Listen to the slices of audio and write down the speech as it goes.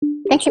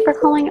Thank you for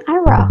calling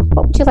Aira.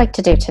 What would you like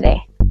to do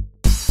today?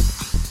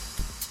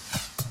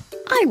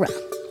 Aira,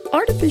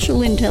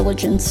 Artificial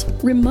Intelligence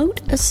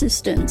Remote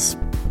Assistance.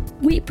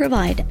 We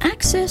provide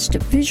access to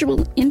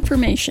visual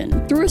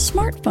information through a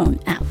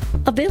smartphone app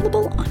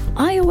available on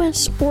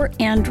iOS or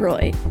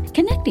Android,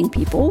 connecting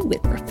people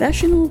with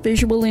professional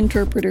visual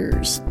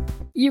interpreters.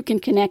 You can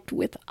connect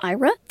with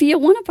Aira via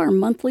one of our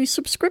monthly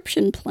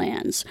subscription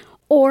plans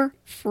or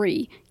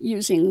free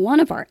using one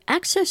of our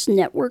Access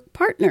Network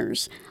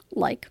partners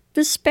like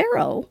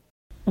Vispero.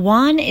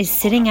 Juan is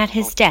sitting at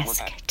his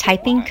desk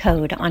typing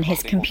code on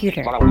his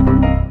computer.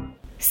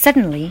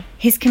 Suddenly,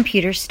 his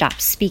computer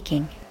stops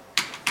speaking.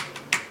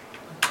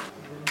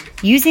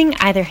 Using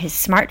either his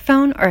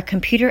smartphone or a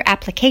computer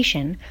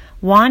application,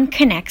 Juan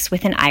connects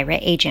with an Aira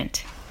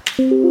agent.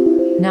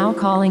 Now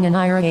calling an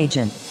Aira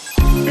agent.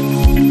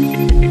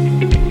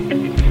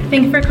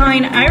 Thank you for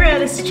calling Aira.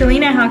 This is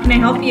Jelena. How can I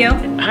help you?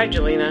 Hi,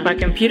 Jelena. My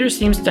computer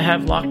seems to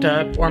have locked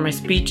up or my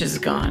speech is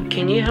gone.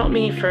 Can you help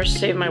me first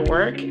save my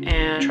work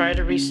and try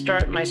to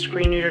restart my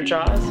screen reader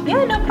JAWS?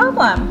 Yeah, no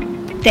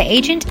problem. The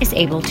agent is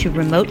able to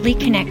remotely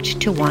connect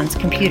to Juan's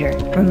computer,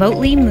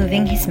 remotely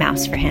moving his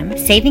mouse for him,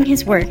 saving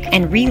his work,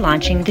 and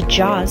relaunching the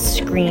JAWS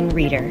screen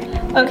reader.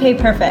 Okay,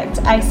 perfect.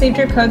 I saved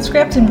your code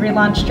script and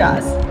relaunched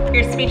JAWS.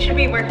 Your speech should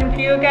be working for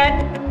you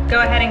again. Go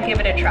ahead and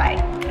give it a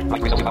try.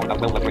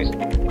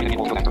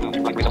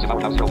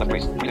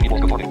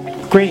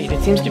 Great,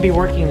 it seems to be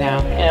working now,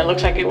 and it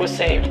looks like it was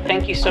saved.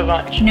 Thank you so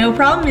much. No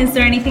problem. Is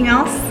there anything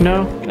else?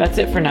 No, that's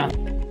it for now.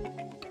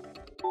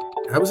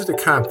 I was at a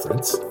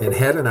conference and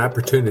had an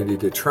opportunity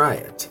to try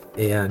it.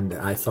 And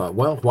I thought,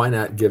 well, why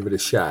not give it a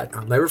shot?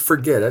 I'll never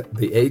forget it.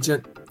 The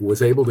agent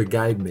was able to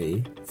guide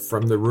me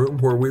from the room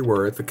where we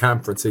were at the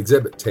conference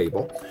exhibit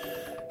table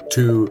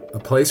to a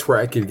place where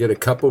I could get a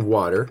cup of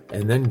water,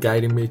 and then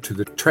guiding me to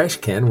the trash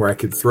can where I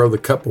could throw the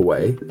cup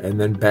away, and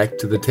then back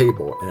to the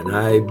table. And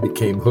I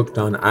became hooked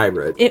on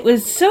Aira. It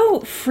was so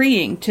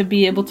freeing to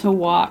be able to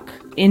walk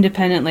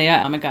independently.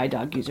 I'm a guide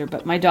dog user,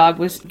 but my dog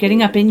was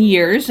getting up in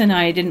years, and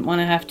I didn't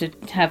want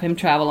to have him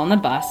travel on the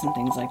bus and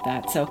things like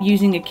that. So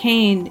using a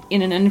cane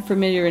in an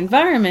unfamiliar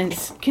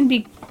environment can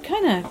be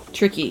kind of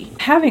tricky.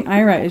 Having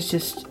Aira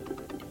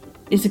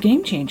is a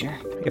game changer.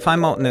 If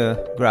I'm out in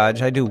the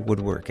garage, I do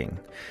woodworking,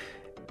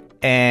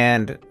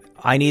 and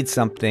I need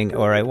something,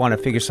 or I want to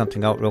figure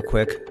something out real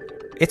quick,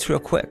 it's real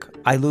quick.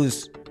 I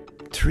lose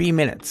 3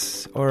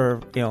 minutes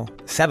or,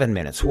 7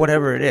 minutes,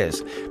 whatever it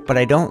is, but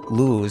I don't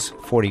lose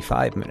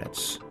 45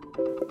 minutes.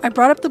 I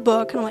brought up the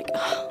book, and I'm like,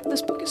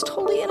 this book is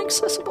totally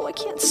inaccessible. I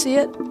can't see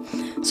it.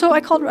 So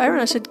I called Aira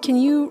and I said, can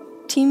you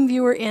team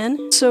viewer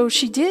in? So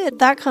she did.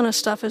 That kind of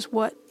stuff is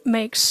what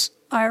makes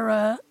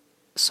Aira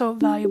so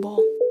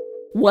valuable.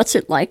 What's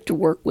it like to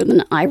work with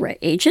an Aira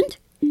agent?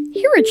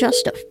 Here are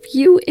just a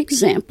few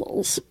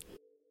examples.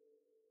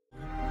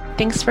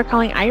 Thanks for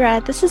calling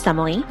Aira. This is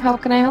Emily. How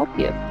can I help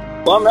you?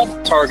 Well, I'm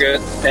at Target,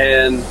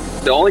 and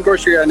the only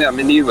grocery item I'm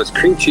in need was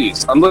cream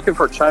cheese. I'm looking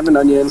for chive and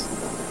onion,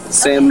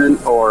 salmon,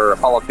 or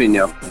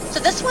jalapeno.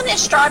 So this one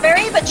is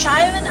strawberry, but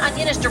chive and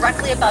onion is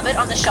directly above it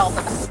on the shelf.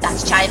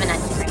 That's chive and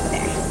onion right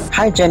there.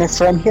 Hi,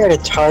 Jennifer. I'm here at a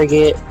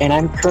Target, and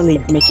I'm currently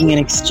making an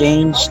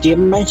exchange. Do you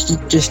mind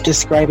just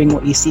describing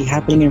what you see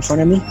happening in front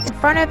of me? In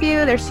front of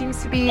you, there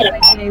seems to be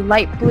like a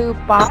light blue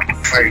box.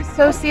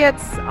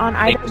 Associates on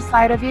either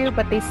side of you,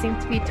 but they seem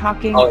to be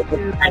talking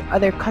to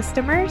other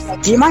customers.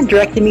 Do you mind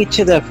directing me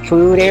to the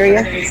food area?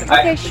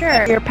 Okay,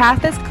 sure. Your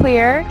path is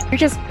clear. You're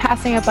just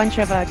passing a bunch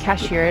of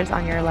cashiers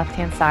on your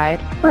left-hand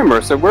side. Hi,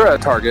 Marissa. We're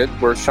at Target.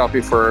 We're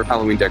shopping for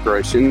Halloween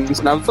decorations,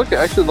 and I was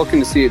actually looking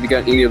to see if you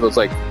got any of those,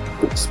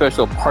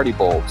 special party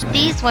bulbs.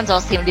 These ones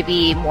all seem to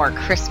be more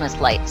Christmas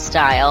light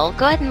style.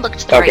 Go ahead and look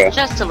to the right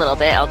just a little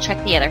bit. I'll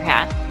check the other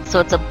half.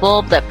 So it's a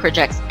bulb that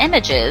projects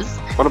images.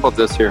 What about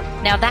this here?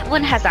 Now that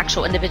one has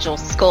actual individual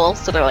skulls,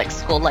 so they're like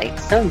skull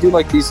lights. I do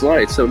like these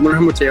lights, so I wonder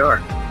how much they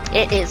are.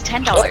 It is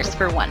 $10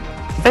 for one.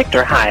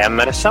 Victor, hi. I'm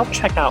at a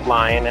self-checkout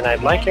line, and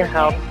I'd like your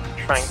help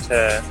trying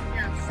to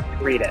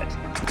read it.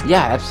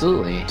 Yeah,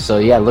 absolutely. So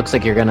yeah, it looks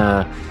like you're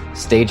gonna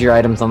stage your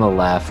items on the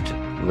left,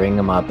 ring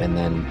them up, and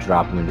then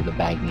drop them into the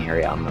bagging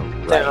area on the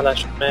right. No,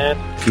 that's bad.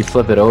 If you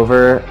flip it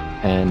over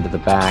and to the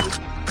back,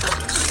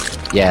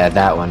 yeah,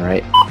 that one,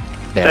 right?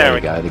 There we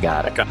go. You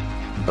got it. Okay.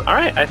 All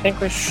right, I think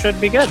we should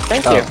be good.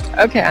 Thank you.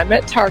 Okay, I'm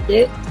at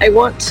Target. I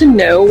want to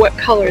know what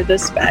color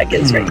this bag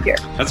is right here.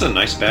 That's a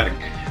nice bag.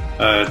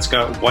 It's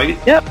got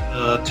white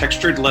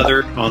textured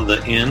leather on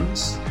the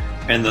ends,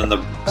 and then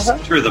the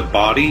center of the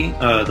body,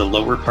 the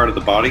lower part of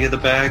the body of the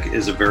bag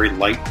is a very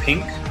light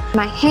pink.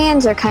 My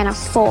hands are kind of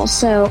full,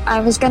 so I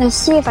was going to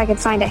see if I could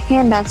find a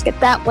handbasket.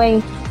 That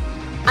way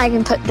I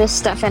can put this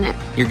stuff in it.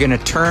 You're going to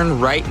turn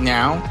right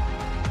now,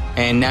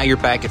 and now you're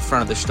back in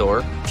front of the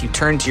store. If you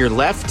turn to your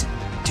left,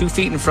 2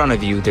 feet in front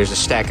of you, there's a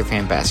stack of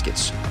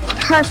handbaskets.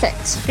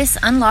 Perfect. This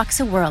unlocks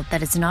a world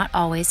that is not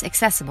always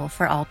accessible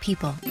for all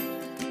people.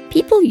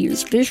 People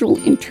use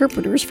visual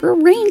interpreters for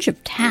a range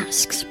of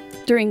tasks.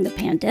 During the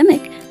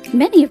pandemic,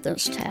 many of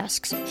those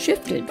tasks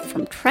shifted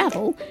from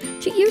travel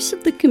to use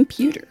of the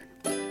computer,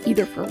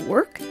 either for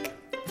work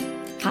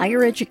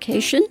higher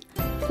education,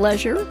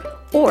 pleasure,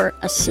 or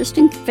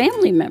assisting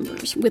family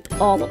members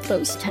with all of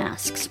those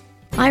tasks.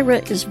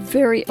 Aira is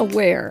very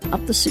aware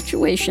of the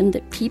situation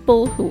that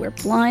people who are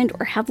blind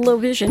or have low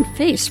vision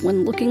face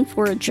when looking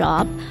for a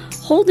job,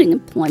 holding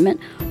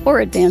employment, or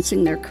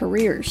advancing their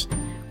careers.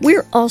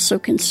 We're also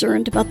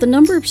concerned about the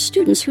number of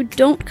students who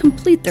don't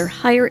complete their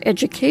higher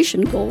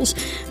education goals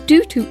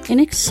due to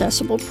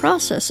inaccessible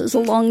processes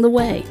along the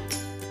way.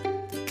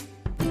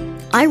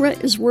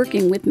 Aira is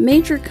working with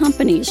major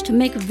companies to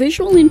make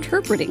visual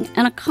interpreting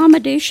and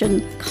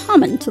accommodation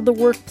common to the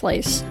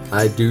workplace.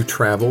 I do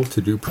travel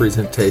to do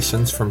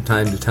presentations from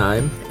time to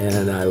time,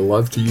 and I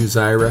love to use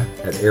Aira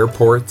at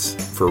airports,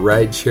 for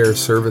rideshare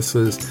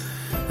services,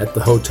 at the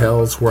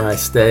hotels where I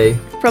stay.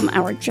 From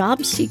our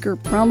job seeker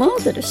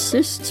promo that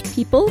assists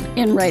people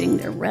in writing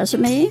their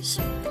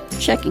resumes,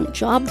 checking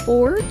job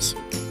boards,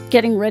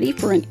 getting ready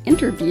for an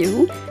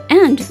interview,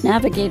 and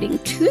navigating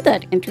to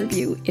that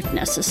interview if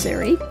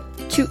necessary,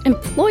 to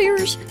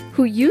employers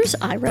who use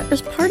Aira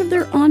as part of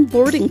their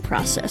onboarding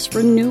process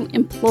for new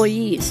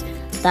employees.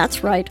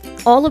 That's right,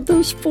 all of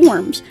those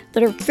forms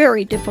that are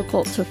very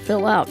difficult to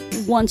fill out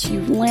once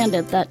you've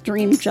landed that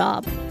dream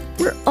job.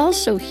 We're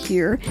also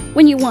here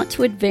when you want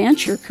to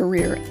advance your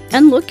career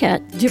and look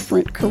at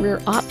different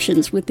career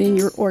options within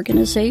your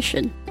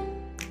organization.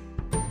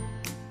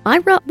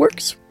 Aira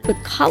works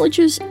with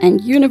colleges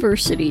and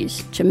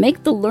universities to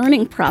make the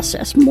learning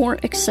process more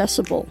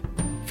accessible.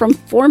 From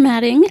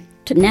formatting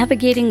to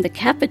navigating the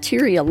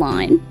cafeteria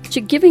line to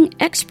giving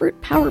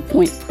expert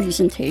PowerPoint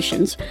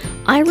presentations,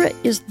 Aira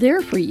is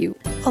there for you.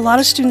 A lot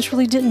of students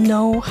really didn't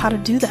know how to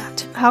do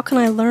that. How can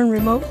I learn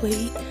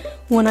remotely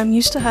when I'm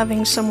used to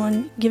having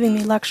someone giving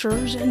me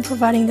lectures and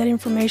providing that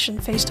information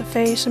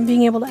face-to-face and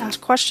being able to ask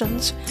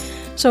questions?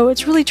 So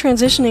it's really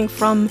transitioning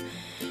from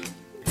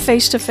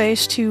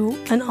face-to-face to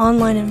an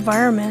online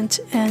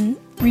environment and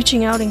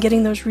reaching out and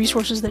getting those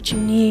resources that you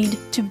need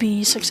to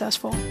be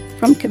successful.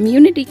 From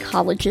community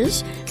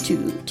colleges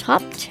to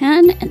top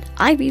 10 and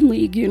Ivy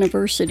League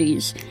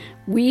universities,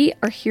 we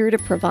are here to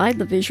provide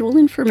the visual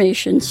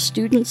information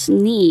students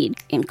need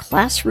in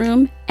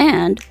classroom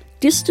and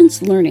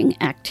distance learning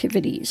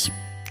activities.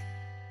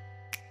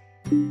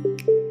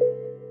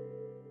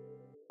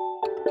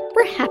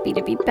 We're happy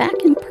to be back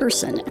in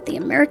person at the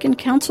American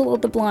Council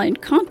of the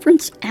Blind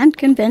Conference and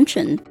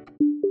Convention.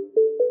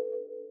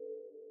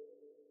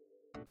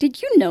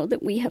 Did you know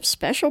that we have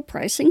special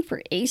pricing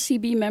for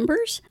ACB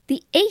members?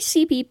 The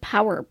ACB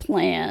Power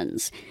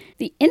Plans.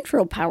 The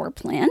Intro Power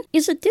Plan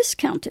is a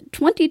discounted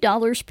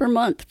 $20 per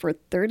month for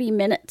 30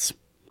 minutes,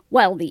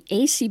 while the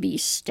ACB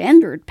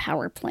Standard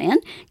Power Plan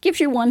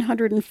gives you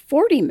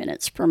 140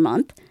 minutes per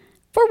month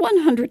for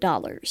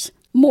 $100.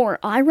 More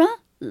Aira,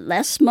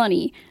 less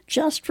money,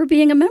 just for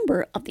being a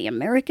member of the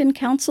American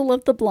Council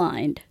of the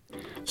Blind.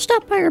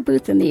 Stop by our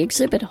booth in the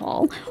exhibit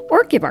hall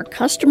or give our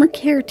customer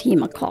care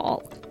team a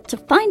call to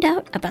find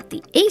out about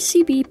the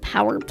ACB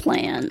Power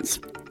Plans.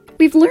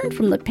 We've learned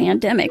from the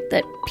pandemic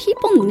that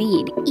people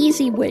need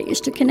easy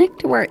ways to connect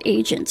to our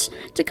agents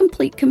to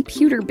complete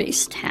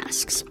computer-based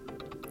tasks.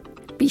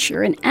 Be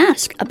sure and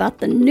ask about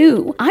the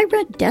new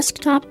Aira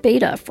desktop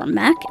beta for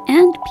Mac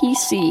and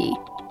PC.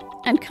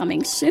 And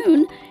coming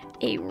soon,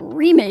 a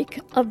remake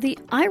of the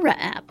Aira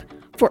app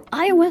for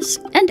iOS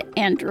and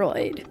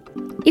Android.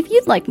 If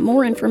you'd like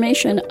more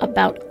information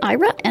about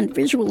Aira and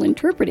visual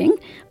interpreting,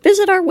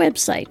 visit our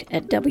website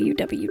at www.aira.io.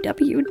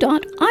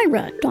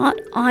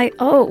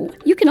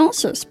 You can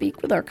also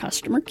speak with our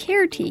customer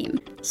care team,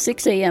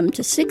 6 a.m.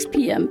 to 6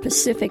 p.m.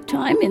 Pacific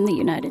Time in the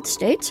United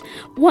States,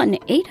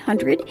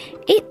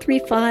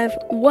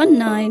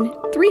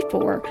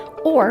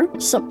 1-800-835-1934, or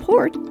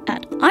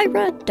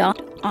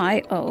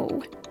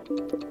support@aira.io.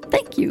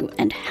 Thank you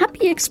and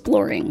happy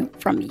exploring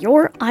from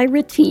your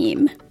Aira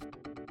team.